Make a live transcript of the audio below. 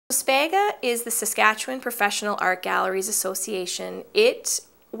SPAGA is the Saskatchewan Professional Art Galleries Association. It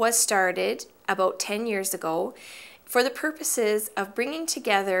was started about 10 years ago for the purposes of bringing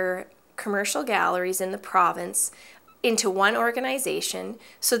together commercial galleries in the province into one organization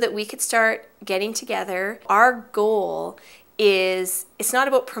so that we could start getting together. Our goal is, it's not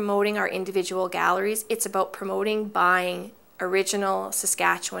about promoting our individual galleries, it's about promoting buying original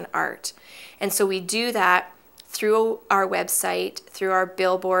Saskatchewan art. And so we do that through our website, through our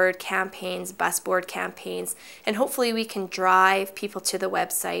billboard campaigns, busboard campaigns, and hopefully we can drive people to the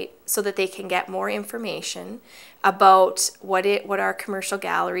website so that they can get more information about what are commercial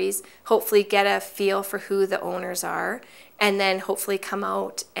galleries, hopefully get a feel for who the owners are, and then hopefully come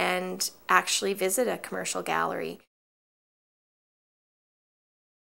out and actually visit a commercial gallery.